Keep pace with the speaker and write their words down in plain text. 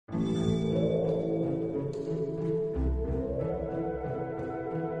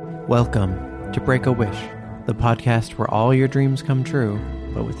Welcome to Break a Wish, the podcast where all your dreams come true,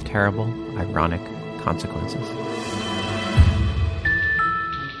 but with terrible, ironic consequences.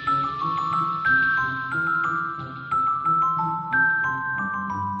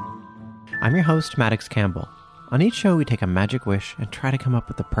 I'm your host, Maddox Campbell. On each show, we take a magic wish and try to come up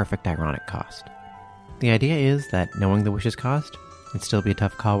with the perfect ironic cost. The idea is that knowing the wish's cost, it'd still be a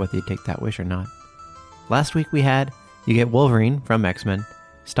tough call whether you take that wish or not. Last week we had, you get Wolverine from X-Men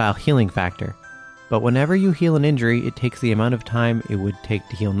style healing factor, but whenever you heal an injury, it takes the amount of time it would take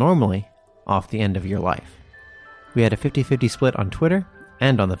to heal normally off the end of your life. We had a 50-50 split on Twitter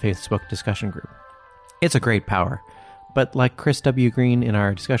and on the Facebook discussion group. It's a great power, but like Chris W. Green in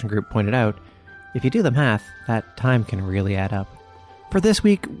our discussion group pointed out, if you do the math, that time can really add up. For this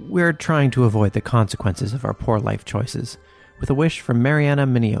week, we're trying to avoid the consequences of our poor life choices with a wish from Mariana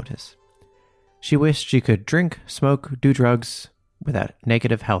Miniotis. She wished she could drink, smoke, do drugs without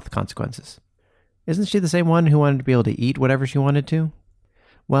negative health consequences. Isn't she the same one who wanted to be able to eat whatever she wanted to?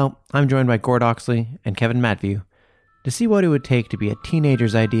 Well, I'm joined by Gord Oxley and Kevin Matview to see what it would take to be a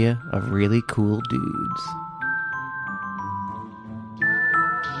teenager's idea of really cool dudes.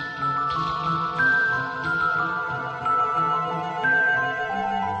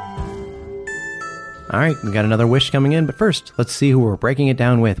 All right, we got another wish coming in, but first, let's see who we're breaking it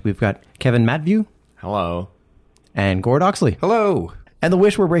down with. We've got Kevin Matview. Hello. And Gord Oxley. Hello. And the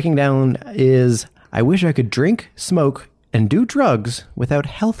wish we're breaking down is, I wish I could drink, smoke, and do drugs without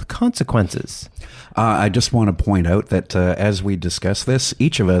health consequences. I just want to point out that as we discuss this,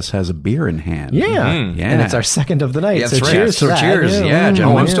 each of us has a beer in hand. Yeah. Yeah. And it's our second of the night. Yeah, so that's right. cheers. So to that. cheers. Yeah, Oh,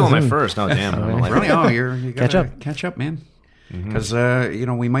 gentlemen. I'm still on my first. Oh, damn. I don't like Really? it. Oh, you gotta Catch up. man. Because,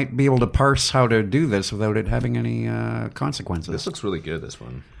 we might be able to parse how to do this without it having any consequences. This looks really good, this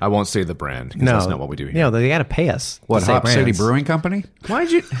one. I won't say the brand, because that's not what we do here. No, they got to pay us. What, to say Hop City brands. Brewing Company?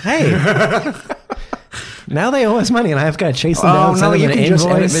 Why'd you... Hey. Now they owe us money, and I've got to chase them down. Oh, no, send them you an can just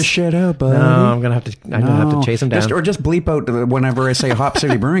edit invoice. this shit out, buddy. No, I'm gonna have to chase them down. Just bleep out whenever I say Hop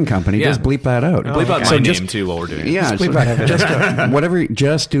City Brewing Company. Yeah. Just bleep that out. Bleep out okay. my So name, too, while we're doing it. Yeah, Just bleep out everything. whatever.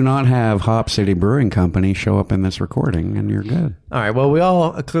 Just do not have Hop City Brewing Company show up in this recording, and you're good. All right. Well, we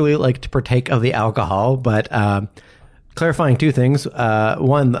all clearly like to partake of the alcohol, but clarifying two things.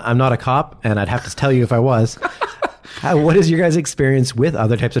 One, I'm not a cop, and I'd have to tell you if I was. What is your guys' experience with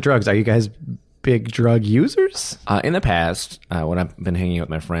other types of drugs? Are you guys big drug users? In the past, when I've been hanging out with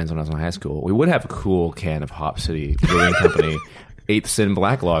my friends when I was in high school, we would have a cool can of Hop City Brewing Company 8th Sin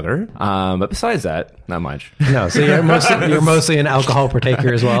Black Lager. But besides that, not much. No. So you're mostly an alcohol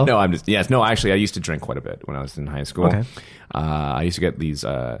partaker as well? No, I'm just, yes. No, actually, I used to drink quite a bit when I was in high school. Okay. I used to get these,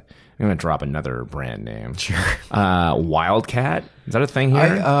 I'm going to drop another brand name. Sure. Wildcat. Is that a thing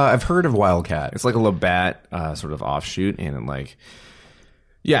here? I've heard of Wildcat. It's like a Labatt sort of offshoot, and like,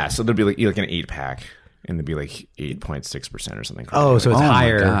 yeah, so there'd be like an 8-pack, and there'd be like 8.6% or something. Oh, so it's Oh my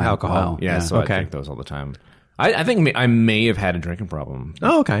higher God. alcohol. Wow. yeah, so Okay. I drink those all the time. I think I may have had a drinking problem.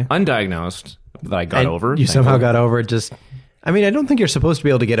 Oh, okay. Undiagnosed, that I got And over. You somehow got over it. Just, I mean, I don't think you're supposed to be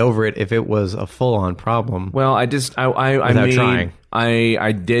able to get over it if it was a full-on problem. Well, I just I Without made, trying.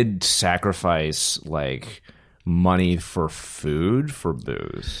 I did sacrifice like money for food for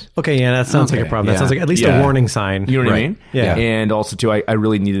booze. Okay, yeah, that sounds like a Okay, problem. That yeah. sounds like at least Yeah. a warning sign. You know what I Right. mean? Yeah. And also too, I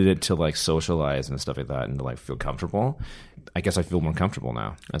really needed it to like socialize and stuff like that, and to like feel comfortable. I guess I feel more comfortable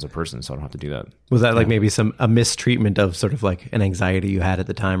now as a person, so I don't have to do that. Was that like maybe a mistreatment of sort of like an anxiety you had at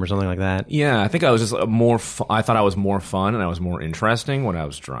the time or something like that? Yeah, I think I was just I thought I was more fun and I was more interesting when I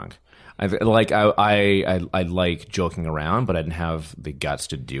was drunk. I like joking around, but I didn't have the guts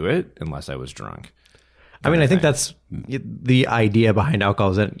to do it unless I was drunk. I mean, I think that's the idea behind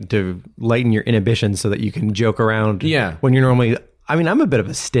alcohol, is that to lighten your inhibitions so that you can joke around Yeah. when you're normally... I mean, I'm a bit of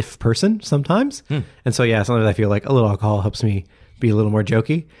a stiff person sometimes. And so, yeah, sometimes I feel like a little alcohol helps me be a little more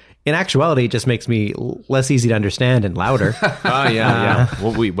jokey. In actuality, it just makes me less easy to understand and louder. Oh yeah.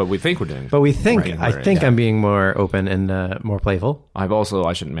 What we think we're doing. But we think, Right, I right, think yeah. I'm being more open and more playful. I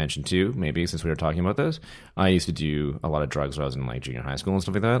shouldn't mention too, maybe since we were talking about this, I used to do a lot of drugs when I was in like junior high school and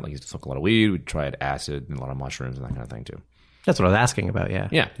stuff like that. Like I used to smoke a lot of weed, we tried acid and a lot of mushrooms and that kind of thing too. That's what I was asking about, yeah.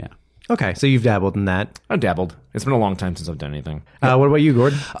 Yeah. Okay, so you've dabbled in that. I've dabbled. It's been a long time since I've done anything. What about you,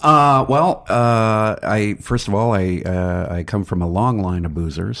 Gordon? I first of all, I come from a long line of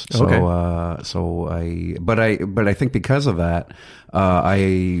boozers. So, Okay. but I think because of that,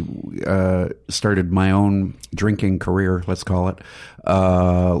 I started my own drinking career, let's call it,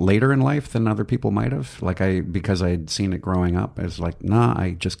 later in life than other people might have. Because I'd seen it growing up, I was like, nah,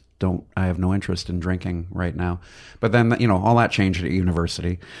 I have no interest in drinking right now. But then, all that changed at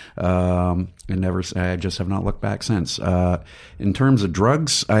university. I just have not looked back since. In terms of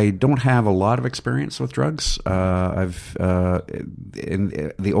drugs, I don't have a lot of experience with drugs. The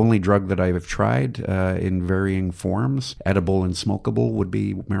only drug that I've tried in varying forms, edible and smokable, would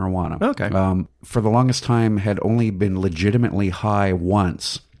be marijuana. Okay. For the longest time, had only been legitimately high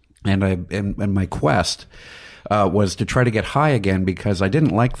once, and my quest was to try to get high again because I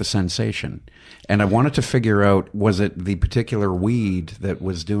didn't like the sensation. And I wanted to figure out, was it the particular weed that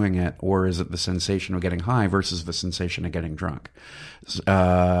was doing it, or is it the sensation of getting high versus the sensation of getting drunk?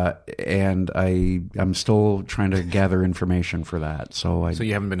 And I'm still trying to gather information for that. So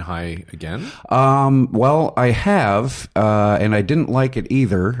you haven't been high again? Well, I have, and I didn't like it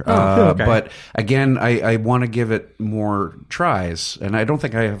either. Okay. But again, I want to give it more tries, and I don't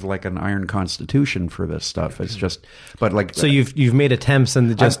think I have like an iron constitution for this stuff. It's just, but like, So you've made attempts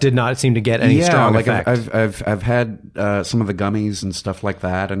and just did not seem to get any strong effect. I've had some of the gummies and stuff like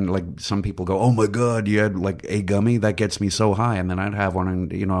that, and like some people go, "Oh my God, you had like a gummy that gets me so high," and then I'd have one,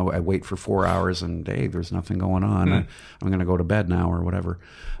 and I wait for 4 hours, and hey, there's nothing going on. I'm going to go to bed now or whatever.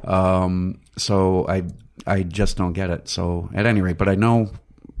 So I just don't get it. So at any rate, but I know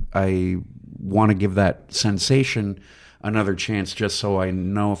I want to give that sensation another chance, just so I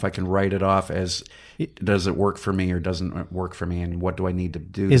know if I can write it off as, does it work for me or doesn't it work for me, and what do I need to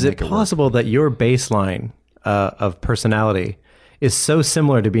do Is to it make it work? possible that your baseline of personality is so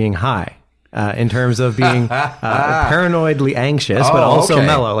similar to being high in terms of being paranoidly anxious, but also okay.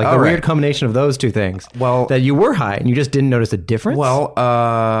 mellow? Like All the right. weird combination of those two things. Well- that you were high and you just didn't notice a difference? Well,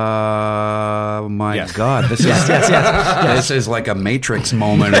 my Yes. God, this is this is like a Matrix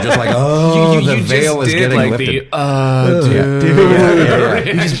moment. Just like, the veil is getting lifted. You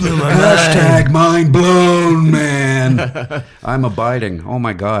just blew my Hashtag mind blown, man. I'm abiding. Oh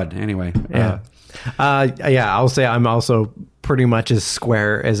my God. Anyway, Yeah. I'll say I'm also pretty much as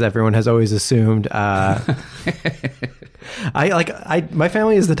square as everyone has always assumed. My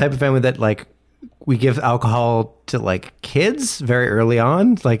family is the type of family that like we give alcohol to like kids very early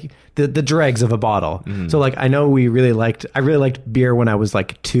on, like the dregs of a bottle. So like I know I really liked beer when I was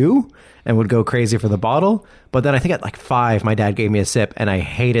like 2 and would go crazy for the bottle. But then I think at like 5, my dad gave me a sip and I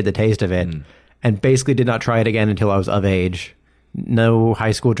hated the taste of it and basically did not try it again until I was of age. No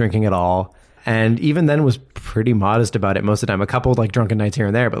high school drinking at all. And even then was pretty modest about it most of the time. A couple like drunken nights here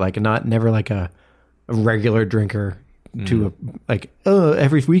and there, but like never like a regular drinker to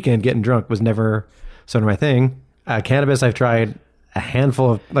every weekend getting drunk was never sort of my thing. Cannabis I've tried a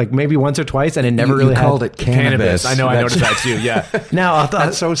handful of, like maybe once or twice, and it never really called had it cannabis. I know, I noticed that too, yeah. Now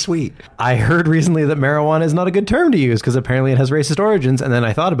That's so sweet. I heard recently that marijuana is not a good term to use because apparently it has racist origins, and then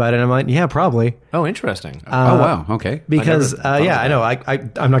I thought about it and I'm like, yeah, probably. Oh, interesting. Oh wow. Okay. Because I know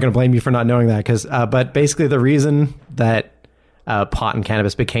I'm not going to blame you for not knowing that, because but basically the reason that pot and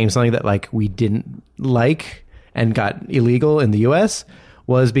cannabis became something that like we didn't like and got illegal in the US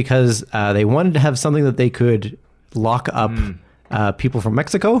was because they wanted to have something that they could lock up people from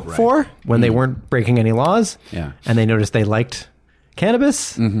Mexico for when they weren't breaking any laws. Yeah. And they noticed they liked cannabis.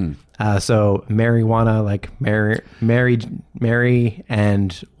 So marijuana, like Mary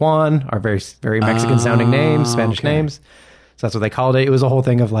and Juan are very, very Mexican sounding names, Spanish names. So that's what they called it. It was a whole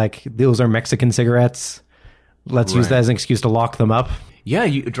thing of like, those are Mexican cigarettes. Let's use that as an excuse to lock them up. Yeah,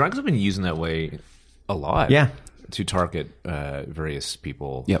 drugs have been used in that way a lot. Yeah. To target various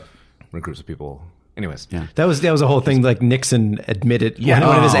people. Yep. Groups of people. Anyways. Yeah. That was a whole thing. Like Nixon admitted, Yeah.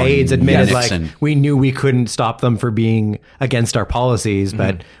 one of his aides admitted, yeah, like Nixon. we knew we couldn't stop them for being against our policies,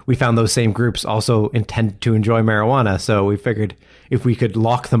 but we found those same groups also intended to enjoy marijuana. So we figured if we could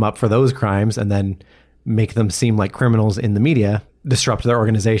lock them up for those crimes and then make them seem like criminals in the media, disrupt their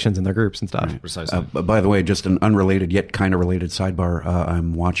organizations and their groups and stuff. Precisely. By the way, just an unrelated yet kind of related sidebar.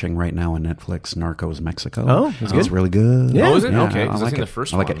 I'm watching right now on Netflix Narcos Mexico. Oh, that's It's good. really good. Yeah. Oh, is it? Yeah, Okay, I 'cause I've like seen it. the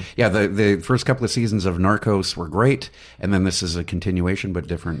first I like one. it. Yeah, the first couple of seasons of Narcos were great, and then this is a continuation, but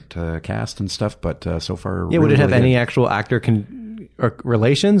different cast and stuff. But so far, Yeah, would really, it have really any good. actual actor or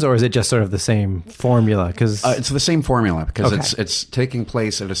relations, or is it just sort of the same formula? Because It's the same formula because Okay. it's taking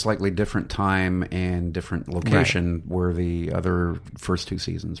place at a slightly different time and different location where the other first 2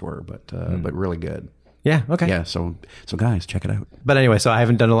 seasons were, but really good. yeah, okay. Yeah, so guys, check it out. But anyway, so I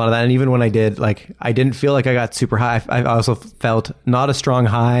haven't done a lot of that. And even when I did, like, I didn't feel like I got super high. I also felt not a strong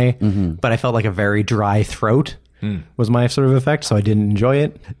high, but I felt like a very dry throat. was my sort of effect, so I didn't enjoy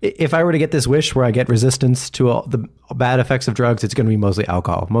it. If I were to get this wish where I get resistance to all the bad effects of drugs, it's going to be mostly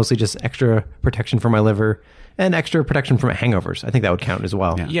alcohol, mostly just extra protection for my liver and extra protection from hangovers. I think that would count as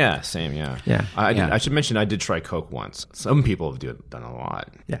well. Yeah, same. Yeah, Yeah. I should mention I did try Coke once. Some people have done a lot.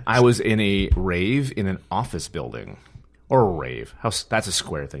 Yeah. I was in a rave in an office building. Or a rave. That's a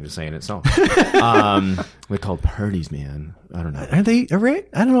square thing to say in itself. They're called parties, man. I don't know. Are they a rave?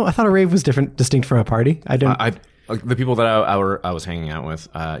 I don't know. I thought a rave was distinct from a party. I don't. Like the people that I was hanging out with,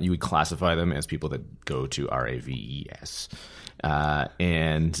 you would classify them as people that go to RAVES. But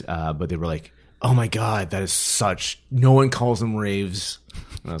they were like, oh my God, that is such, no one calls them raves.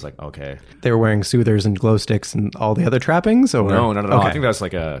 And I was like, okay. They were wearing soothers and glow sticks and all the other trappings? Or? No, not at all. Okay. I think that's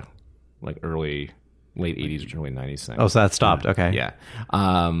like late 80s or early 90s thing. Oh, so that stopped. Okay. Yeah.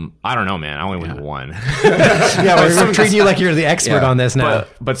 I don't know, man. I only went to one. Yeah, we're treating you like you're the expert on this now.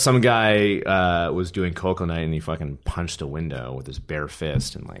 But some guy was doing coke night and he fucking punched a window with his bare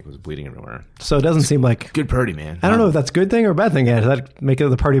fist and like was bleeding everywhere. So it doesn't seem like... Good party, man. I don't know if that's a good thing or a bad thing. Does that make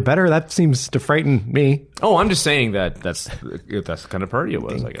the party better? That seems to frighten me. Oh, I'm just saying that's the kind of party it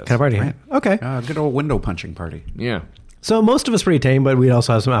was, I guess. Kind of party. Right. Okay. Good old window punching party. Yeah. So most of us pretty tame, but we'd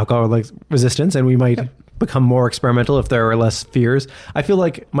also have some alcohol like resistance, and we might become more experimental if there are less fears. I feel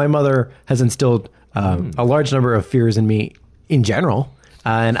like my mother has instilled a large number of fears in me in general,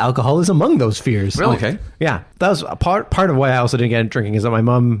 and alcohol is among those fears. Really? Okay. Yeah, that was a part of why I also didn't get into drinking, is that my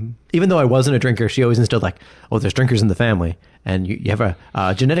mom, even though I wasn't a drinker, she always instilled like, oh, there's drinkers in the family, and you have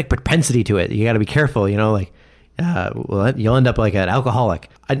a genetic propensity to it. You got to be careful, like. Well, you'll end up like an alcoholic.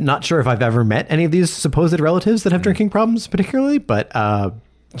 I'm not sure if I've ever met any of these supposed relatives that have drinking problems particularly, but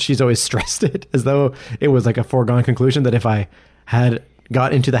she's always stressed it as though it was like a foregone conclusion that if I had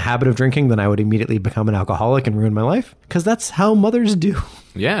got into the habit of drinking, then I would immediately become an alcoholic and ruin my life. Because that's how mothers do.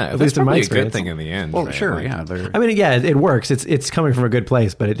 Yeah, at least in my a experience. good thing in the end. Well, right? sure, Like, yeah. I mean, yeah, it works. It's coming from a good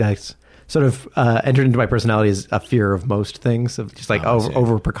place, but it has sort of entered into my personality as a fear of most things, of just like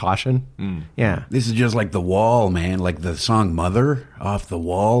over precaution. Yeah. This is just like The Wall, man. Like the song "Mother" off The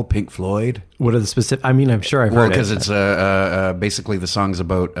Wall, Pink Floyd. What are the specific? I mean, I'm sure I've Well, heard it. because it's basically the song's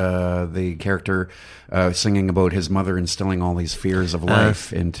about the character singing about his mother instilling all these fears of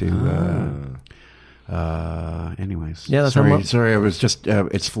life into. Anyways, Yeah, that's sorry. I was just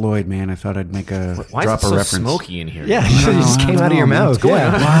it's Floyd, man. I thought I'd make a Why drop is it a so reference. smoky in here? Yeah, it just came out of your mouth.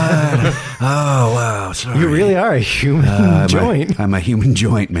 Yeah. What? Oh wow, sorry. You really are a human joint. I'm a human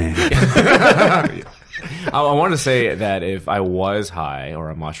joint, man. I want to say that if I was high or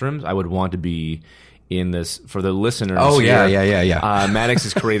on mushrooms, I would want to be in this for the listeners. Oh, yeah, here, yeah. Maddox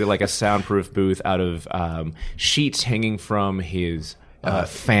has created like a soundproof booth out of sheets hanging from his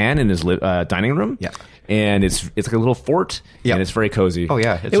fan in his dining room. Yeah. And it's like a little fort. Yeah. And it's very cozy. Oh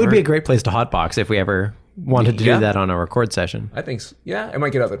yeah, It would be a great place to hotbox if we ever wanted to Yeah. do that on a record session. I think so. Yeah, I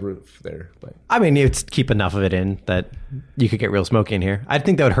might get out the roof there, but I mean, you'd keep enough of it in that you could get real smoky in here. I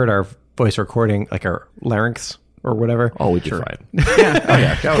think that would hurt our voice recording, like our larynx or whatever. oh, we'd be fine. And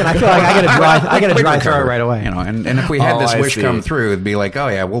I feel like I get a dry throat right away. And if we had Oh, this I wish see. come through, it'd be like, oh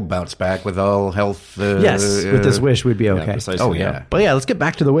yeah, we'll bounce back with all health. Yes, with this wish, we'd be okay. precisely. Oh yeah. But yeah, let's get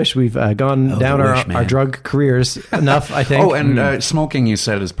back to the wish. We've gone down the our, wish, man. our drug careers enough, I think. Oh, and smoking, you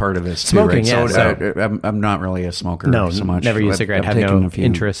said, is part of this too, Smoking, right? yeah, So I'm not really a smoker. No, so much. never used I've- cigarette, I've have taken no a few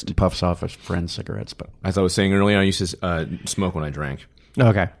interest. puffs off of friends' cigarettes, but As I was saying earlier, I used to smoke when I drank.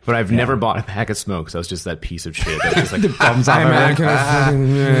 Okay. But I've never bought a pack of smokes. I was just that piece of shit. That was just like, Bums off "Hey, man,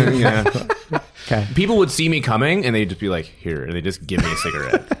 everything." can I fucking-" Okay. People would see me coming and they'd just be like, here. And they just give me a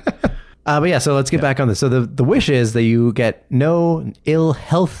cigarette. But yeah, so let's get back on this. So the wish is that you get no ill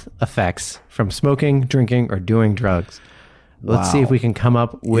health effects from smoking, drinking, or doing drugs. Let's see if we can come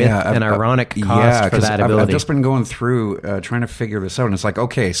up with an ironic cost for 'cause that I've ability. just been going through trying to figure this out, and it's like,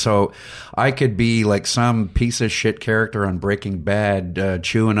 okay, so I could be like some piece of shit character on Breaking Bad,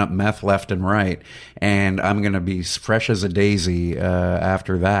 chewing up meth left and right, and I'm going to be fresh as a daisy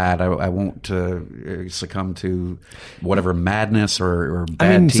after that. I won't succumb to whatever madness or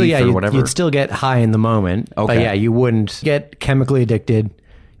bad teeth or whatever. you'd still get high in the moment. But Okay. yeah, you wouldn't get chemically addicted.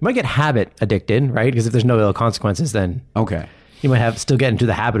 You might get habit addicted, right? Because if there's no ill consequences, then Okay. you might still get into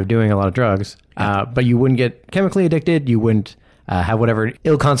the habit of doing a lot of drugs. But you wouldn't get chemically addicted. You wouldn't have whatever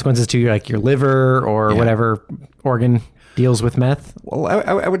ill consequences to your liver or whatever organ deals with meth. Well,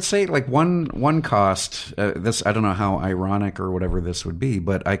 I would say like one cost. This I don't know how ironic or whatever this would be,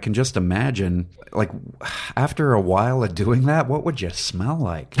 but I can just imagine like after a while of doing that, what would you smell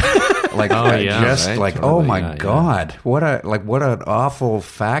like? Like, yeah, just right, like, totally, oh my yeah. God, what an awful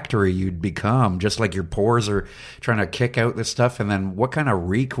factory you'd become. Just like your pores are trying to kick out this stuff, and then what kind of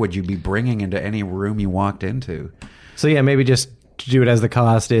reek would you be bringing into any room you walked into? So yeah, maybe just to do it as the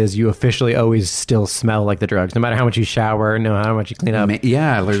cost is you officially always still smell like the drugs, no matter how much you shower, no matter how much you clean up.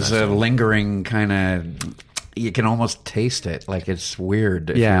 Yeah, there's a lingering kind of. You can almost taste it. Like, it's weird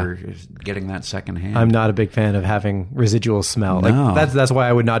if you're getting that secondhand. I'm not a big fan of having residual smell. No. Like that's why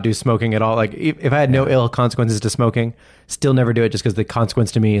I would not do smoking at all. Like if I had no ill consequences to smoking, still never do it just because the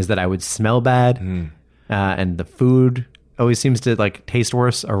consequence to me is that I would smell bad, and the food always seems to like taste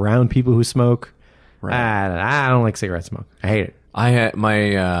worse around people who smoke. Right. I don't like cigarette smoke. I hate it. I had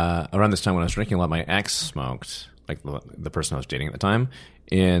my around this time when I was drinking a lot, my ex smoked, like the person I was dating at the time,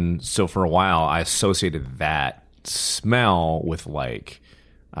 and so for a while I associated that smell with like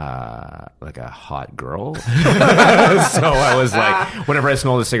a hot girl. So I was like, whenever I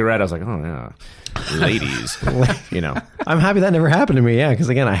smelled a cigarette, I was like, oh yeah, ladies, you know. I'm happy that never happened to me. Yeah, because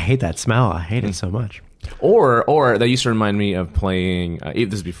again, I hate that smell. I hate it so much. Or that used to remind me of playing.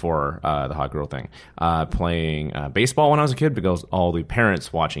 This is before the hot girl thing. Playing baseball when I was a kid because all the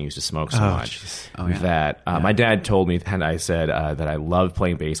parents watching used to smoke so much that my dad told me, and I said that I loved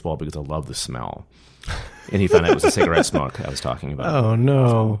playing baseball because I love the smell. And he found out it was a cigarette smoke I was talking about. Oh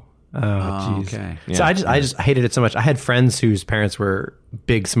no. Oh jeez. Okay. So I just hated it so much. I had friends whose parents were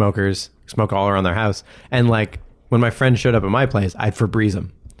big smokers, smoke all around their house, and like when my friend showed up at my place, I'd Febreze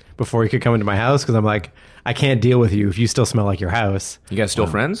him before he could come into my house because I'm like, I can't deal with you if you still smell like your house. You guys still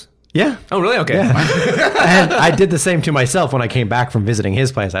friends? Yeah. Oh, really? Okay. And I did the same to myself when I came back from visiting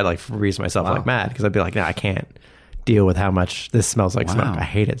his place. I'd like Febreze myself like mad because I'd be like, no, I can't deal with how much this smells like smoke. I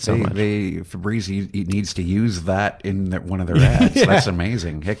hate it so much. Febreze needs to use that in one of their ads. That's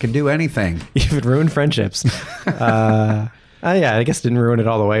amazing. It can do anything. Even ruin friendships. Yeah, I guess it didn't ruin it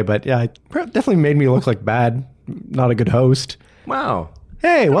all the way, but yeah, it definitely made me look like bad, not a good host. Wow.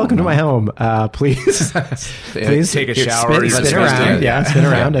 Hey, welcome to my home. Please Take a shower. Spin around. Yeah, spin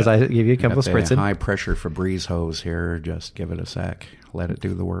around as I give you a couple of spritzes. High pressure Febreze hose here. Just give it a sec. Let it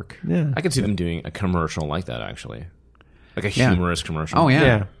do the work. Yeah. I could see them doing a commercial like that, actually. Like a humorous commercial. Oh,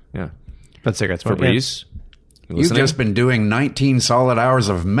 yeah. Yeah. But cigarette smoke. Febreze. You've just been doing 19 solid hours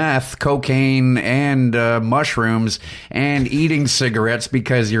of meth, cocaine, and mushrooms, and eating cigarettes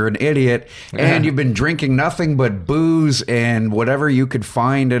because you're an idiot, and you've been drinking nothing but booze and whatever you could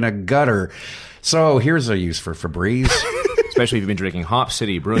find in a gutter. So here's a use for Febreze. Especially if you've been drinking Hop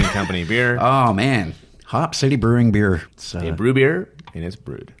City Brewing Company beer. Oh, man. Hop City Brewing Beer. It's, They brew beer, and it's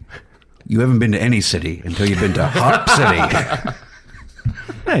brewed. you haven't been to any city until you've been to Hop City.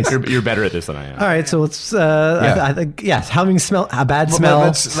 Nice. You're better at this than I am. All right, so let's. I think yes, having a bad smell.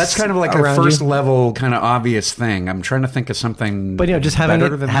 That's kind of like a around first you. level kind of obvious thing. I'm trying to think of something. But just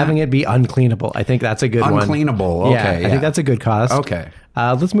better than having that. it be uncleanable. I think that's a good one. Uncleanable. Okay, I yeah. think that's a good cost. Okay.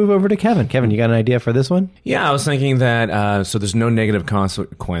 Let's move over to Kevin. Kevin, you got an idea for this one? Yeah, I was thinking that so there's no negative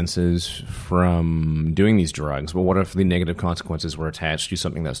consequences from doing these drugs, but what if the negative consequences were attached to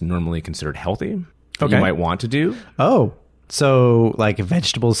something that's normally considered healthy that Okay. you might want to do? Oh, so like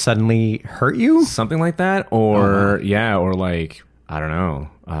vegetables suddenly hurt you? Something like that? Or, or like, I don't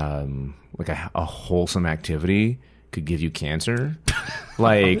know, like a wholesome activity could give you cancer.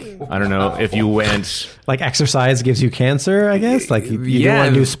 Like, I don't know, if you went... Like exercise gives you cancer, I guess? Like you don't want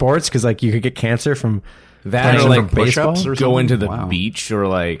to do sports because like you could get cancer from that, playing or like like baseball? push-ups or go into the Wow. beach, or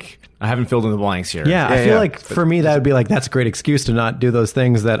like... I haven't filled in the blanks here. Yeah, I feel like for me that would be like that's a great excuse to not do those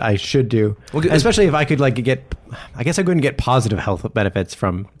things that I should do. Well, especially if I could like get, I guess I couldn't get positive health benefits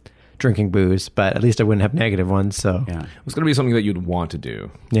from drinking booze, but at least I wouldn't have negative ones. So Yeah. It's going to be something that you'd want to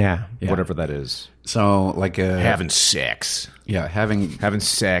do, yeah. whatever that is. So like Having sex. having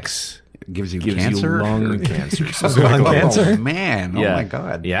sex gives you gives cancer. you lung cancer. Lung Oh, cancer? man! Yeah. Oh my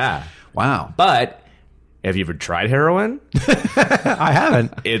god! Yeah. Wow. But have you ever tried heroin? I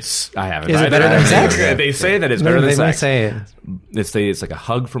haven't. I haven't. Is it either. better than sex? They say that it's better than They might sex. say it. It's like a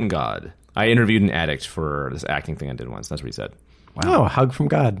hug from God. I interviewed an addict for this acting thing I did once. That's what he said. Oh, a hug from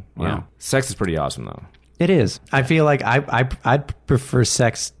God. Yeah. Sex is pretty awesome, though. It is. I feel like I'd prefer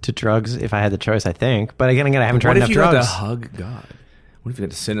sex to drugs if I had the choice. I think, but again, I haven't tried What enough if you had drugs. to hug God? What if you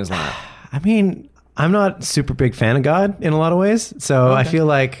had to sit in his lap? I mean, I'm not a super big fan of God in a lot of ways, so I feel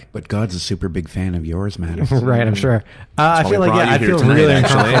like. But God's a super big fan of yours, man. Right, I'm sure. I why feel we like brought you I'd here feel tonight, really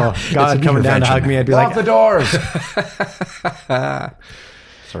actually. uncomfortable. God an coming down to intervention. hug me, I'd be Lock like, the doors.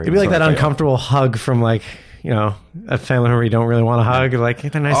 Sorry, it'd be like that uncomfortable hug from like a family member you don't really want to hug. Like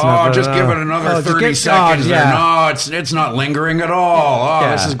they're nice enough. Oh, just give it another 30 seconds. No, it's not lingering at all. Oh,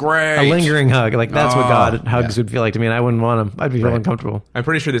 this is great. A lingering hug. Like that's what God hugs would feel like to me, and I wouldn't want them. I'd be feeling uncomfortable. I'm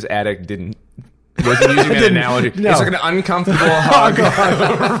pretty sure this addict wasn't using that analogy. No. It's like an uncomfortable hug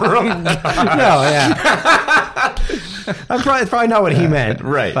from God. No, yeah. It's probably not what he meant.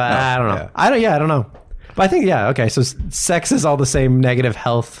 Right. But No, I don't know. yeah. I don't know. But I think, okay. So sex is all the same negative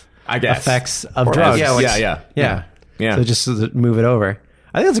health I guess. effects of drugs. Yeah. So just to move it over.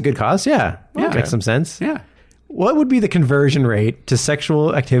 I think that's a good cause. Yeah. That makes some sense. Yeah. What would be the conversion rate to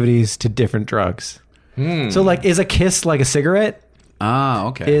sexual activities to different drugs? So like, is a kiss like a cigarette? Ah,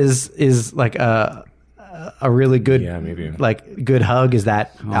 okay. Is like a really good, maybe. like good hug? Is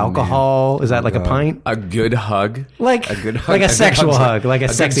that alcohol? Man. Is that like a pint? A good hug. Like a good hug. like a good sexual hug. hug, like a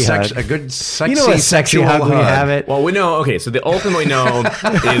sexy hug. A good sexy, You know a sexy sexual hug when you have it. Well, we know. Okay, so the ultimate we know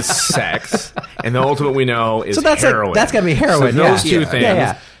is sex, and the ultimate we know is So that's heroin. that's gotta be heroin. So those yeah. two things.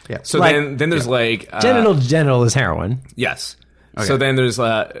 Yeah. So Like, then there's like genital is heroin. Yes. So then there's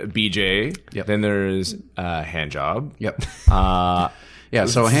BJ. Yep. Then there's hand job. Yep. Yeah.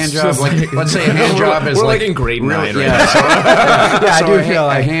 So a hand job, like let's say a hand job is we're like in grade 9 right now. Yeah, I do feel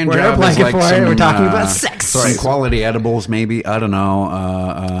like a hand we're in a job is blanket like for it. some, We're talking about sex. Some quality edibles, maybe. I don't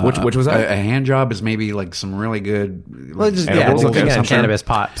know. Which was that? A hand job is maybe like some really good. Well, just, edibles, it's, okay. again, cannabis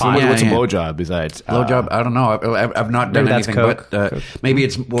pot. So what's a yeah. blowjob? Is that Blowjob? I don't know. I've not done Maybe that's anything, coke. but maybe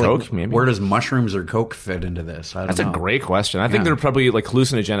it's Coke, maybe. Where does mushrooms or coke fit into this? I don't That's know. a great question. I think Yeah. they're probably like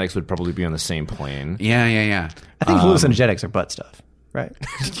hallucinogenics would probably be on the same plane. Yeah. I think hallucinogenics are butt stuff, right?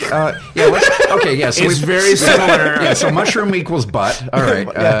 Okay, yeah. So It's very similar. Yeah, so mushroom equals butt. All right,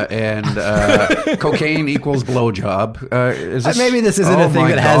 and cocaine equals blowjob. Is this, Maybe this isn't oh a thing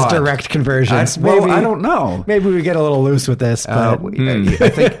my that has God. direct conversions. Well, maybe I don't know. Maybe we get a little loose with this, but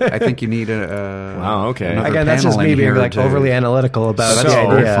I think you need a. Wow, okay. another again, that's just panel me in being here like to- overly analytical about That's the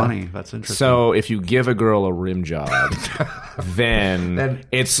very idea. funny. That's interesting. So if you give a girl a rim job, then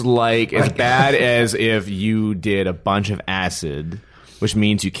it's like as bad as if you did a bunch of acid, which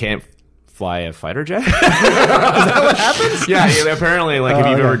means you can't fly a fighter jet. Is that what happens? Yeah, apparently, like if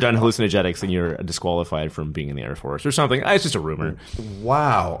you've ever done hallucinogenics, then you're disqualified from being in the Air Force or something. It's just a rumor.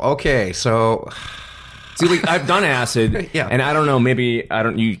 wow. Okay, so See, like, I've done acid, Yeah. and I don't know. Maybe I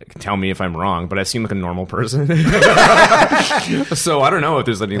don't. You can tell me if I'm wrong, but I seem like a normal person. So I don't know if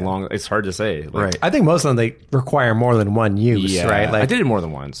there's any long. It's hard to say. Like, Right. I think most of them they require more than one use, Yeah, right? I did it more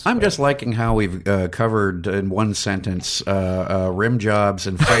than once. I'm just liking how we've covered in one sentence rim jobs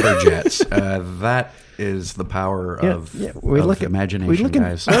and fighter jets. That is the power of imagination,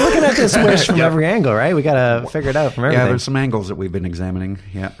 guys. We're looking at this wish from every angle, right? We got to figure it out from everything. Yeah, there's some angles that we've been examining.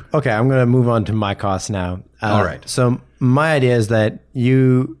 Yeah. Okay, I'm going to move on to my costs now. All right. So my idea is that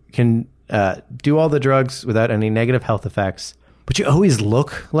you can do all the drugs without any negative health effects, but you always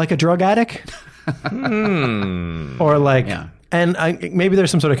look like a drug addict. Or like, Yeah. and maybe there's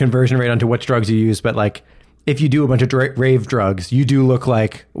some sort of conversion rate onto which drugs you use, but like, if you do a bunch of rave drugs, you do look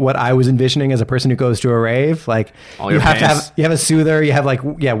like what I was envisioning as a person who goes to a rave. Like All you your have pants. to have, you have a soother, you have like,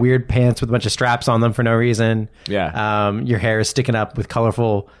 weird pants with a bunch of straps on them for no reason. Yeah. Your hair is sticking up with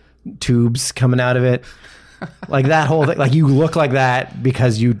colorful tubes coming out of it. Like that whole thing, like you look like that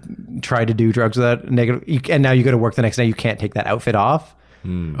because you tried to do drugs without negative, and now you go to work the next day, you can't take that outfit off.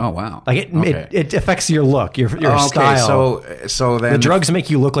 Oh wow. Like it, Okay. it affects your look, your Okay, style. so then The drugs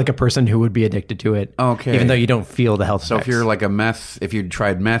make you look like a person who would be addicted to it. Okay. Even though you don't feel the health So effects. if you're like if you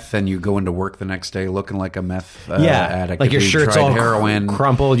tried meth, then you go into work the next day looking like a meth yeah, addict. like If your you shirt's tried all heroin,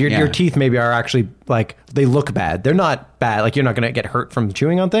 crumpled. Your Yeah. teeth maybe are actually like they look bad. They're not bad. Like you're not going to get hurt from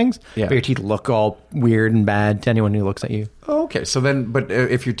chewing on things. Yeah. But your teeth look all weird and bad to anyone who looks at you. Okay, so then, but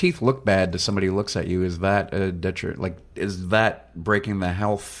if your teeth look bad to somebody who looks at you, is that a detriment? Like, is that breaking the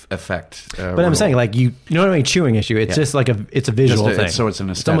health effect? But I'm saying like you know what I mean. Chewing issue. It's just like it's a visual Just a- thing. so it's an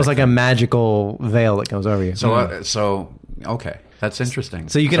It's almost like aesthetic a magical veil that goes over you. So okay, that's interesting.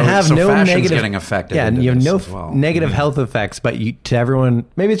 So you can have no fashion's negative getting affected. Yeah, and into you have this no as well. negative health effects, but you to everyone.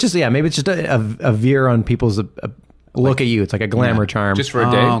 Maybe it's just a veer on people's look at you. It's like a glamour charm, Just for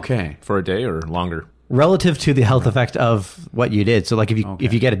a day. Okay. For a day or longer. relative to the health effect of what you did. So like if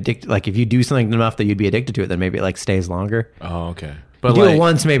you get addicted, like if you do something enough that you'd be addicted to it, then maybe it like stays longer. Oh, okay. You But do like, it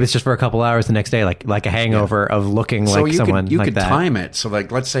once, maybe it's just for a couple hours. The next day, like a hangover of looking So like you someone could, you like could that. time it. So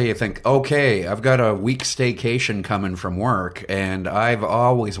like, let's say you think, okay, I've got a week staycation coming from work, and I've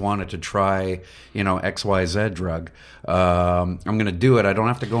always wanted to try, XYZ drug. I'm going to do it. I don't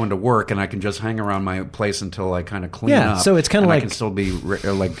have to go into work, and I can just hang around my place until I kind of clean Yeah, up. so it's kinda and like- I can still be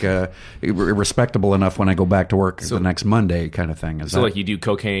respectable enough when I go back to work the next Monday, kind of thing. So like you do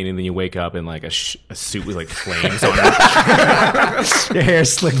cocaine and then you wake up in like a suit with like flames on it. Your hair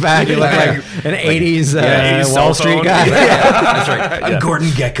slicked back. You look like an 80s 80s Wall cell Street phone. guy. That's right. I'm Gordon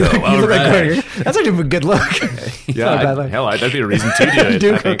Gecko. You look like Gordon. That's actually a good look. Yeah, Not a bad look. hell, that'd be a reason to do it.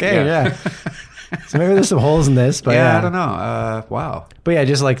 Do I think, cocaine, yeah. So maybe there's some holes in this, but Yeah, I don't know. Wow. But yeah,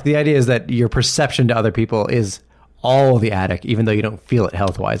 just like the idea is that your perception to other people is all the addict, even though you don't feel it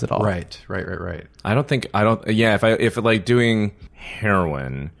health wise at all. Right. Yeah, if like doing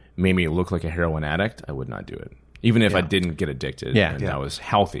heroin made me look like a heroin addict, I would not do it. Even if I didn't get addicted and I was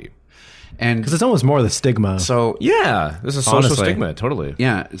healthy. And Because it's almost more the stigma. so, Yeah, this is social Honestly. stigma, totally.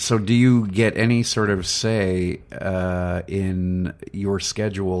 yeah. So, do you get any sort of say in your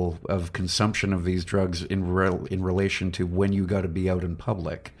schedule of consumption of these drugs in relation to when you got to be out in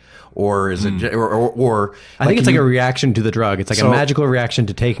public, or is it, or I think it's like a reaction to the drug. It's like So- a magical reaction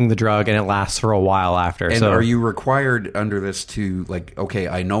to taking the drug, and it lasts for a while after. And so are you required under this to like, okay,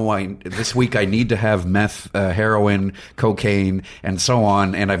 I know this week I need to have meth, heroin, cocaine, and so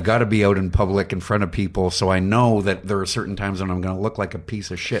on, and I've got to be out in public in front of people, so I know that there are certain times when I'm going to look like a piece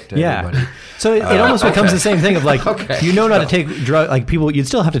of shit to everybody. So it almost becomes the same thing of like, Okay. you know not to take drug, like people, you'd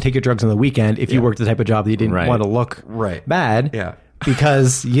still have to take your drugs on the weekend if you worked the type of job that you didn't Right. want to look Right. bad. Yeah.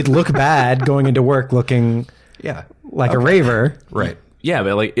 Because you'd look bad going into work looking Yeah. like a raver. Right. Yeah,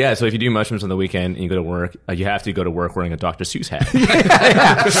 but like, so if you do mushrooms on the weekend and you go to work, you have to go to work wearing a Dr. Seuss hat.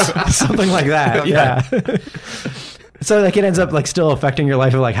 Something like that. Yeah. So like it ends up like still affecting your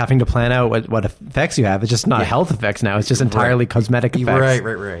life of like having to plan out what effects you have. It's just not health effects now. It's just entirely cosmetic effects.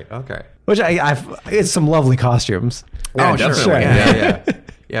 Right. Okay. Which it's some lovely costumes. Oh, definitely. sure. Yeah. Yeah.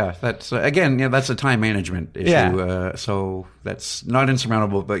 Yeah, that's again, that's a time management issue. Yeah. So that's not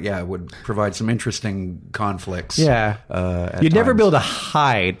insurmountable, but yeah, it would provide some interesting conflicts. Yeah. at You'd never times. be able to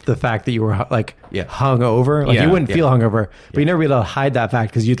hide the fact that you were like Yeah. hungover. Like Yeah. you wouldn't feel hungover, but you'd never be able to hide that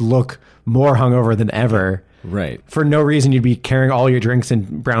fact because you'd look more hungover than ever. Right. For no reason, you'd be carrying all your drinks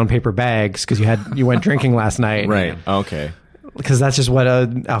in brown paper bags because you went drinking last night. Right. Okay. Because that's just what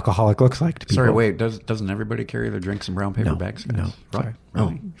an alcoholic looks like to people. Sorry, wait. Doesn't everybody carry their drinks in brown paper bags? No, guys? sorry.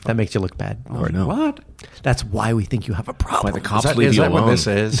 Really? That makes you look bad. Oh, no. What? That's why we think you have a problem. Why the cops Is leave you that alone? what this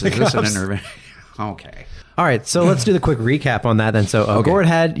is? Is this an cops. intervention? Okay. All right, so let's do the quick recap on that then. So, Gord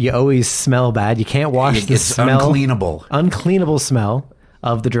had, you always smell bad. You can't wash the It's smell. uncleanable Smell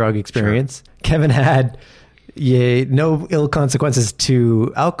of the drug experience. Kevin had no ill consequences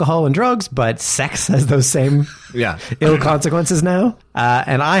to alcohol and drugs, but sex has those same Yeah. ill consequences now.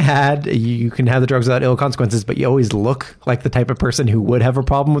 And I had, you can have the drugs without ill consequences, but you always look like the type of person who would have a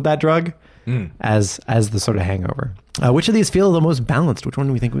problem with that drug as the sort of hangover. Which of these feel the most balanced? Which one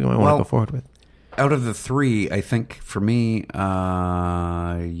do we think we want to go forward with? Out of the three, I think for me,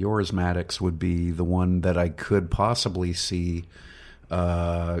 yours, Maddox, would be the one that I could possibly see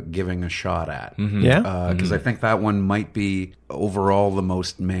giving a shot at. Yeah? Because I think that one might be overall the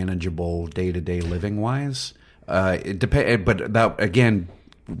most manageable day-to-day living wise. It depend, but that again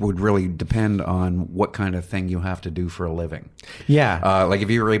would really depend on what kind of thing you have to do for a living. Yeah. Like if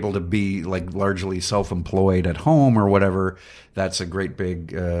you're able to be like largely self-employed at home or whatever, that's a great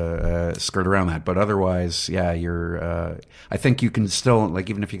big skirt around that. But otherwise, yeah, I think you can still, like,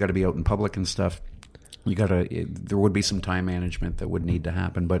 even if you got to be out in public and stuff, there would be some time management that would need to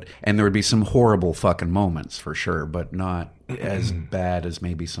happen, and there would be some horrible fucking moments for sure, but not as bad as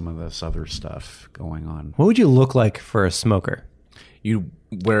maybe some of this other stuff going on. What would you look like for a smoker? You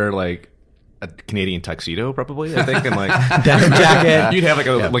wear like a Canadian tuxedo, probably. I think, and like Denim jacket. you'd have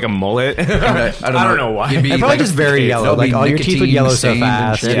like a mullet. I don't know why. You'd be And probably like just very yellow. there'll be Like all your teeth would nicotine yellow so stained and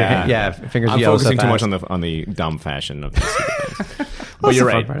fast. shit. Yeah, fingers I'm would yellow focusing so too much fast. on the dumb fashion of these things. Well, But you're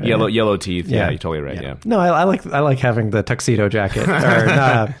that's the right. fun part, Yellow teeth. Yeah. Yeah, you're totally right. Yeah. No, I like having the tuxedo jacket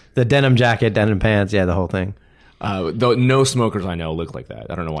or the denim jacket, denim pants. Yeah, the whole thing. Though no smokers I know look like that.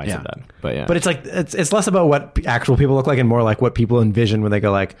 I don't know why I Yeah. said that, but yeah. But it's like it's less about what actual people look like and more like what people envision when they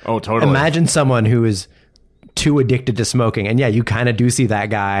go like, Oh, totally. Imagine someone who is too addicted to smoking, and yeah, you kind of do see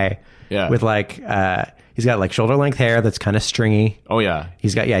that guy. Yeah. With like he's got like shoulder length hair that's kind of stringy. oh yeah.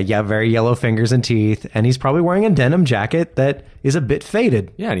 He's got very yellow fingers and teeth, and he's probably wearing a denim jacket that is a bit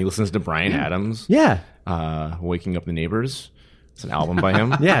faded. Yeah, and he listens to Bryan Adams. Yeah. Waking Up the Neighbors. It's an album by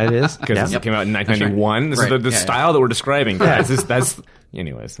him. Yeah, it is. Because it came out in 1991. This Right. is the Yeah, style that we're describing. Yeah. That's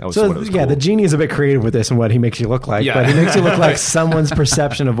anyways. That was So what it was yeah, cool. the genie is a bit creative with this and what he makes you look like, Yeah. but he makes you look like someone's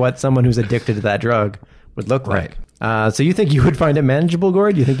perception of what someone who's addicted to that drug would look like. So you think you would find it manageable,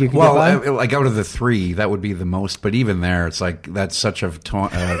 Gord? You think you could get by? Like out of the three, that would be the most. But even there, it's like that's such a.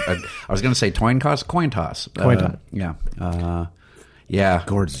 I was going to say coin toss. Coin toss. Yeah. Yeah.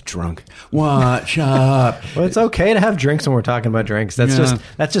 Gord's drunk. Watch up. Well, it's okay to have drinks when we're talking about drinks. That's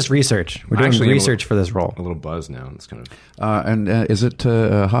just research. We're doing Actually, research for this role. A little buzz now. It's kind of. And is it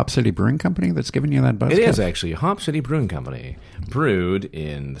Hop City Brewing Company that's giving you that buzz? It is actually Hop City Brewing Company, brewed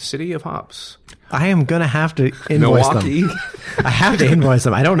in the city of hops. I am gonna have to invoice Milwaukee. them. I have to invoice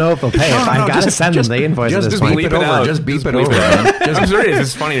them. I don't know if they'll pay. I gotta send them the invoice. At this Just point. beep it Bleep it over. out. Just beep Just it bleep over. it out. man. Just- I'm serious.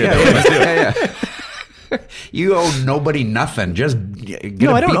 It's funny to do. yeah, Let's do it. yeah. You owe nobody nothing. Just get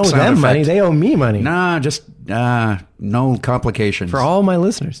No, a I don't beep owe sound them money. effect. They owe me money. Nah, just no complications. For all my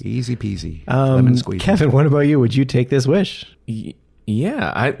listeners. Easy peasy. Lemon squeeze. Kevin, what about you? Would you take this wish?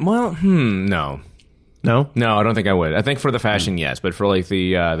 Yeah. No. No? No, I don't think I would. I think for the fashion, yes, but for like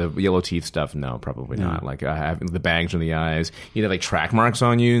the yellow teeth stuff, no, probably not. Like I have the bags on the eyes. You'd have like track marks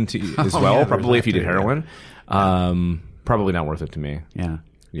on you as well. yeah, Probably if you did there's that heroin. Probably not worth it to me. Yeah.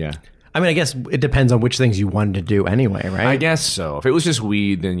 Yeah. I mean, I guess it depends on which things you wanted to do anyway, right? I guess so. If it was just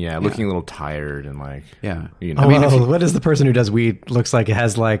weed, then looking a little tired and like, Yeah. you know. Oh, I mean, if well, what is the person who does weed looks like? It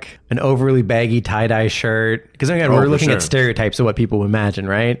has like an overly baggy tie-dye shirt. Because again, we're for looking sure. at stereotypes of what people imagine,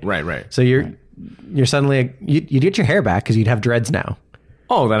 right? Right. So you're suddenly you'd get your hair back because you'd have dreads now.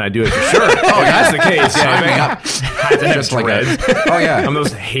 Oh, then I do it for sure. Oh, that's the case. Yeah, I had to have Just like dreads. oh yeah. I'm the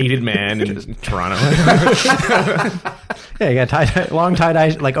most hated man in Toronto. Yeah, you got long tie-dye,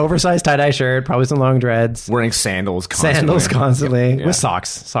 like oversized tie-dye shirt, probably some long dreads, Wearing sandals constantly. sandals constantly, Yeah. with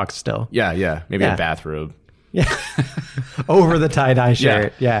socks still. Yeah. Maybe Yeah. a bathrobe. Yeah, over the tie-dye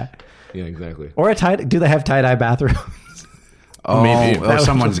shirt. Yeah. Yeah, exactly. Or a tie. Do they have tie-dye bathrooms? Oh, Maybe.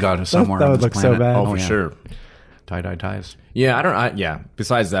 someone's got it somewhere. that on would this look so planet. bad. Oh, for yeah. sure. Tie-dye ties. Yeah,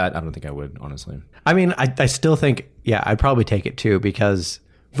 Besides that, I don't think I would, honestly. I mean, I still think, I'd probably take it too because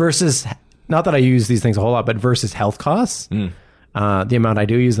versus, not that I use these things a whole lot, but versus health costs, the amount I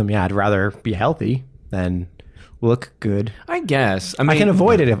do use them, I'd rather be healthy than look good. I guess. I mean, I can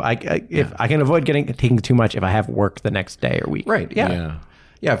avoid it if I can avoid taking too much if I have work the next day or week. Right. Yeah. Yeah.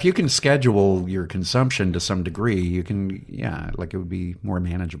 Yeah, if you can schedule your consumption to some degree, you can, like it would be more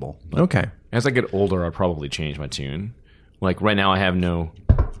manageable. Okay. As I get older, I'll probably change my tune. Like right now, I have no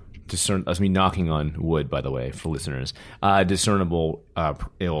that's me knocking on wood, by the way, for listeners, discernible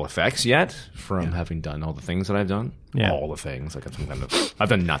ill effects yet from having done all the things that I've done. Yeah. All the things. Like I've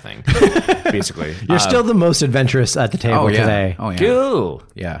done nothing, basically. You're still the most adventurous at the table today. Oh yeah. Cool.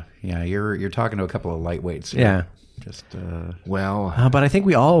 Yeah. Yeah. You're talking to a couple of lightweights. Yeah. Just Well, But I think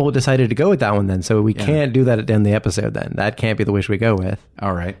we all decided to go with that one then, so we can't do that at the end of the episode then. That can't be the wish we go with.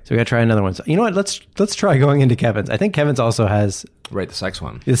 all right. So we got to try another one. So, you know what? Let's try going into Kevin's. I think Kevin's also has right, the sex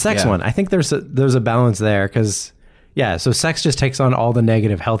one. the sex Yeah. one. I think there's a balance there because so sex just takes on all the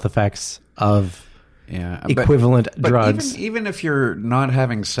negative health effects of Yeah. equivalent But drugs. even if you're not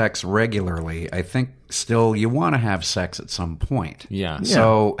having sex regularly, I think still you want to have sex at some point. Yeah.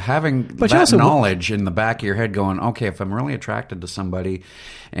 So having But you that also- knowledge in the back of your head going, okay, if I'm really attracted to somebody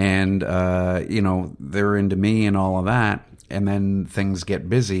and, they're into me and all of that, and then things get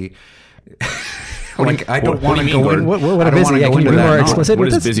busy. I don't want to do you mean, go Gordon? in. What I a don't busy? wanna Yeah, go can you into be that more knowledge. explicit What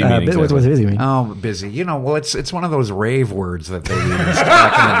with does this? busy mean What's exactly? busy mean? Oh, busy. Well, it's one of those rave words that they used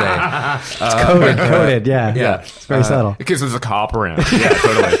back in the day. Coded, yeah. yeah. It's very subtle. Because there's a cop around. Yeah,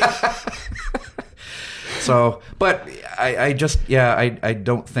 totally. So, but I just, I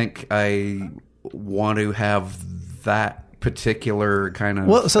don't think I want to have that particular kind of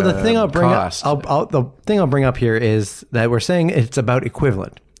Well, so the thing I'll bring cost. up, the thing I'll bring up here is that we're saying it's about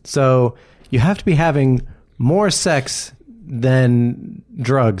equivalent. So you have to be having more sex than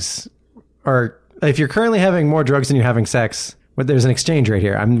drugs, or if you're currently having more drugs than you're having sex. But there's an exchange rate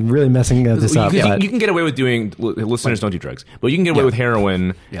here. I'm really messing this up. You but- can get away with doing. Listeners, don't do drugs, but you can get away with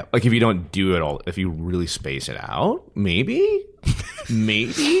heroin. Yep. Like if you don't do it all, if you really space it out, maybe.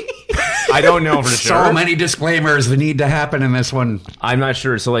 I don't know for sure. So many disclaimers that need to happen in this one. I'm not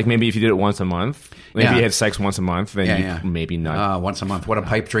sure. So like maybe if you did it once a month, maybe Yeah. you had sex once a month, then you maybe not. Once a month. What a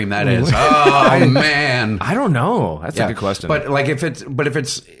pipe dream that is. Oh man. I don't know. That's a good question. But like if it's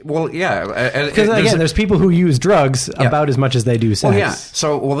well, yeah. Because again, there's people who use drugs about as much as they do sex. Well, yeah.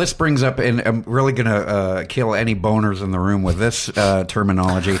 So, this brings up, and I'm really going to kill any boners in the room with this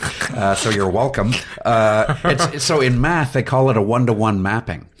terminology. So you're welcome. So in math, they call it a 1-to-1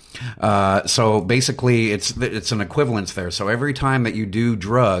 mapping. So basically, it's an equivalence there. So every time that you do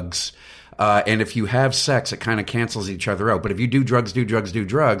drugs, And if you have sex, it kind of cancels each other out. But if you do drugs,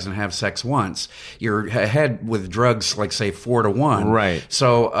 and have sex once, you're ahead with drugs, like say 4-1. Right.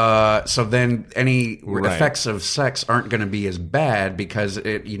 So then any Right. effects of sex aren't going to be as bad because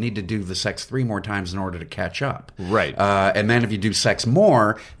you need to do the sex 3 more times in order to catch up. Right. And then if you do sex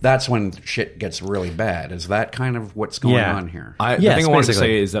more, that's when shit gets really bad. Is that kind of what's going Yeah. on here? The Yes, thing I wanted to basically.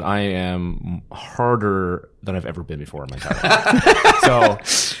 say is that I am harder than I've ever been before in my entire life.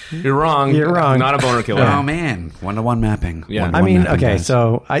 So you're wrong. You're wrong. Not a boner killer. Oh man, 1-to-1 mapping. Yeah. 1-to-1 I mean, mapping, okay, guys.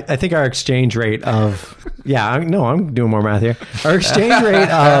 so I think our exchange rate of I'm doing more math here. Our exchange rate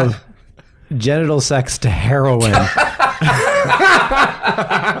of genital sex to heroin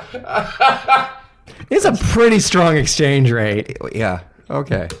is a pretty strong exchange rate. yeah,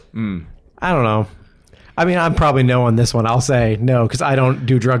 okay. I don't know. I mean, I'm probably no on this one. I'll say no because I don't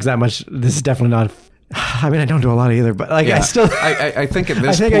do drugs that much. This is definitely not. I mean, I don't do a lot either, but like Yeah. I still. I think at I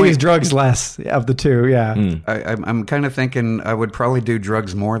this think point, I use drugs less of the two. Yeah. I'm kind of thinking I would probably do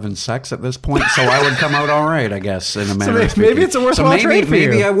drugs more than sex at this point, so I would come out all right, I guess, in a manner. maybe of speaking. it's a worthwhile maybe, trade for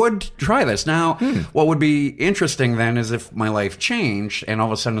maybe you. I would try this. Now, what would be interesting then is if my life changed, and all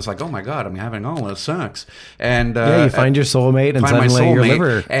of a sudden it's like, oh my god, I'm having all this sex, and Yeah, you find your soulmate, and find my suddenly your soulmate,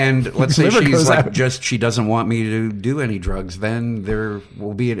 liver. and let's say liver she's goes like out. she doesn't want me to do any drugs. Then there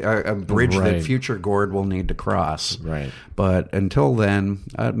will be a bridge Right. that future Gord will need to cross. Right. But until then,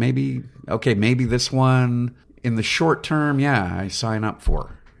 maybe this one in the short term, yeah, I sign up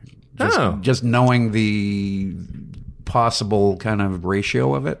for. Just knowing the possible kind of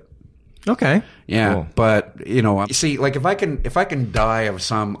ratio of it. Okay. Yeah, Cool. but you see, like if I can die of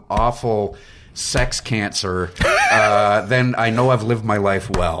some awful sex cancer, then I know I've lived my life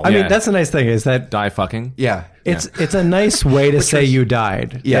well. I mean, Yeah. that's the nice thing is that Die fucking. yeah, it's a nice way to say you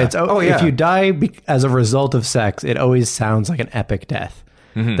died. Yeah. It's, Oh, yeah. If you die as a result of sex, it always sounds like an epic death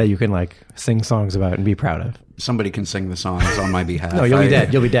that you can like sing songs about and be proud of. somebody can sing the songs on my behalf. No, you'll be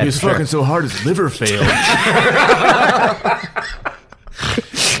dead. You'll be dead. He was Sure. fucking so hard his liver failed.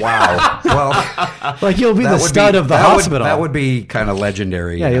 Wow. Well, Like you'll be the would stud of the that would- hospital. that would be kind of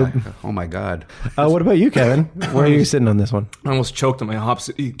legendary. Yeah, you'll- Oh my god. What about you, Kevin? Where are you sitting on this one? I almost choked on my Hop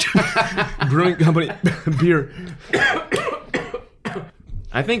City Brewing Company beer.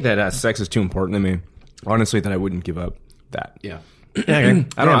 I think that sex is too important to me. Honestly, that I wouldn't give up that. Yeah. I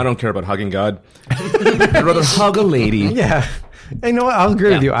don't care about hugging God. I'd rather hug a lady. Yeah. Hey, you know what? I'll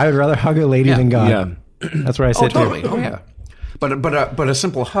agree with you. I would rather hug a lady than God. Yeah. That's where I sit Totally. too. Oh yeah. But a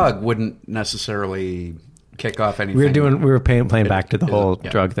simple hug wouldn't necessarily kick off anything. We were playing back to the whole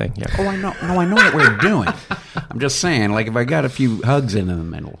drug thing. Yeah. Oh, I know. No, I know what we're doing. I'm just saying, like, if I got a few hugs in the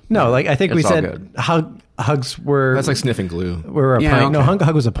middle. No, like I think we It's all said good. hugs were That's like sniffing glue. were a Yeah, pint. No, okay.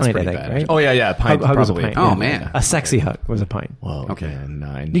 hug was a pint. I pretty think. bad. Right? Oh yeah, a pint hug was a probably. pint. Oh, yeah. man. A sexy hug was a pint. Whoa, Okay. okay,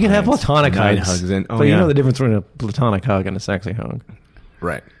 9. You can have pints, platonic 9 hugs, in. Oh but yeah, you know the difference between a platonic hug and a sexy hug.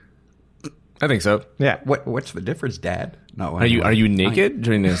 right. I think so. Yeah. What's the difference, Dad? No. Are you naked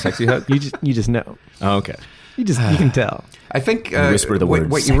during a sexy hug? You just know. Oh, okay. You can tell. I think whisper the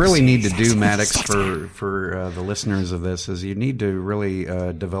word what you really sexy, need to do, Maddox, for the listeners of this is you need to really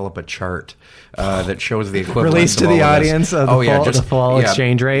develop a chart that shows the equivalent. Release to of the all of this. audience of the full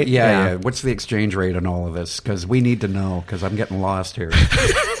exchange rate? Yeah, Yeah. What's the exchange rate on all of this? Because we need to know. Because I'm getting lost here.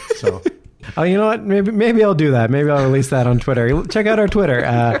 So. Oh, you know what? Maybe I'll do that. Maybe I'll release that on Twitter. Check out our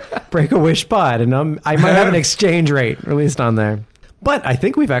Twitter, Break a Wish Pod, and I might have an exchange rate released on there. But I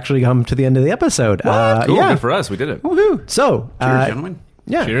think we've actually come to the end of the episode. Cool. Yeah. Good for us. We did it. Woohoo! So, Cheers, gentlemen.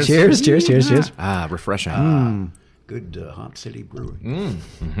 yeah. Cheers. Cheers. Refreshing. Good Hop City Brewing.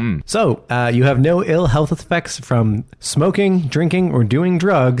 So, you have no ill health effects from smoking, drinking, or doing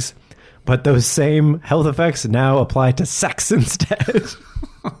drugs, but those same health effects now apply to sex instead.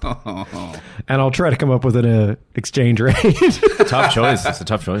 And I'll try to come up with an exchange rate. Tough choice. It's a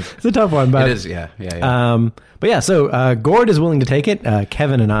tough choice. It's a tough one, but It is, yeah. But yeah, so Gord is willing to take it.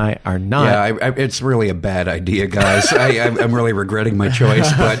 Kevin and I are not. Yeah, it's really a bad idea, guys. I'm really regretting my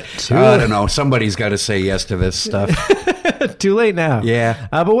choice, but I don't know. Somebody's got to say yes to this stuff. Too late now. Yeah.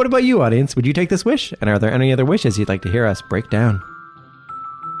 But what about you, audience? Would you take this wish? And are there any other wishes you'd like to hear us break down?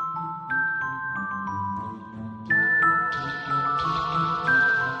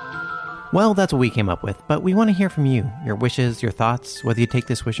 Well, that's what we came up with, but we want to hear from you. Your wishes, your thoughts, whether you take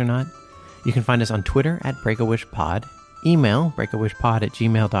this wish or not. You can find us on Twitter at BreakAWishPod, email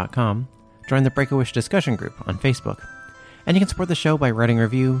breakawishpod@gmail.com, join the Break-A-Wish discussion group on Facebook. And you can support the show by writing a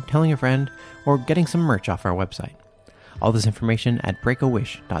review, telling a friend, or getting some merch off our website. All this information at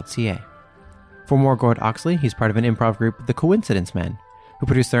breakawish.ca. For more Gord Oxley, he's part of an improv group, The Coincidence Men, who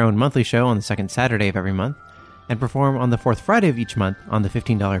produce their own monthly show on the second Saturday of every month. and perform on the fourth Friday of each month on the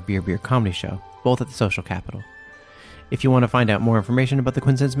 $15 Beer Comedy Show, both at the Social Capital. If you want to find out more information about the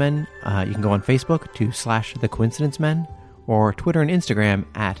Coincidence Men, you can go on Facebook to /The Coincidence Men, or Twitter and Instagram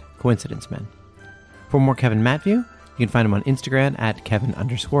at Coincidence Men. For more Kevin Matthew, you can find him on Instagram at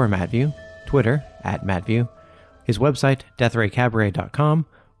Kevin_Matthew, Twitter at Matthew, his website, deathraycabaret.com,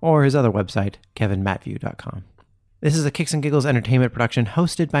 or his other website, kevinmatthew.com. This is a Kicks and Giggles entertainment production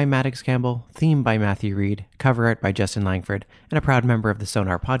hosted by Maddox Campbell, themed by Matthew Reed, cover art by Justin Langford, and a proud member of the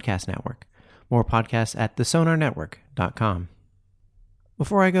Sonar Podcast Network. More podcasts at thesonarnetwork.com.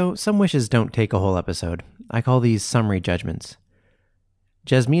 Before I go, some wishes don't take a whole episode. I call these summary judgments.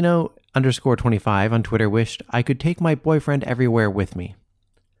 Jasmino_25 on Twitter wished I could take my boyfriend everywhere with me.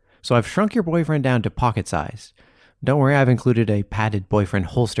 So I've shrunk your boyfriend down to pocket size. Don't worry, I've included a padded boyfriend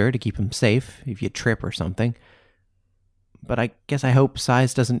holster to keep him safe if you trip or something. But I guess I hope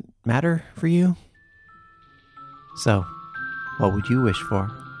size doesn't matter for you. So, what would you wish for?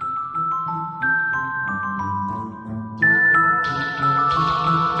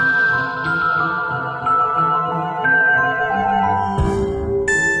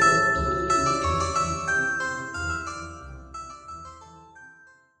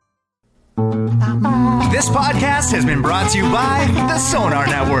 This podcast has been brought to you by the Sonar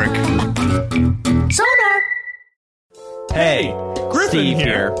Network. Sonar! Hey, Griffin Steve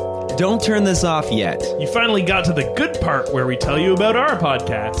here. Don't turn this off yet. You finally got to the good part where we tell you about our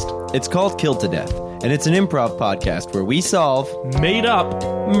podcast. It's called Killed to Death, and it's an improv podcast where we solve Made up.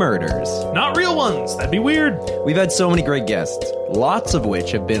 murders. Not real ones. That'd be weird. We've had so many great guests, lots of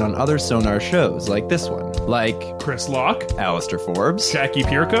which have been on other Sonar shows like this one, like Chris Locke, Alistair Forbes, Jackie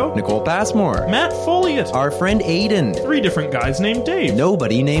Pierco, Nicole Passmore, Matt Folliott, our friend Aiden, 3 different guys named Dave.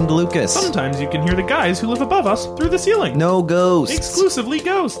 nobody named Lucas, Sometimes you can hear the guys who live above us through the ceiling. no ghosts, Exclusively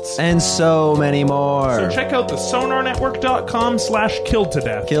ghosts. and so many more. So check out the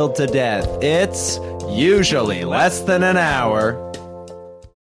sonarnetwork.com/killedtodeath. Killed to Death. It's usually less than an hour.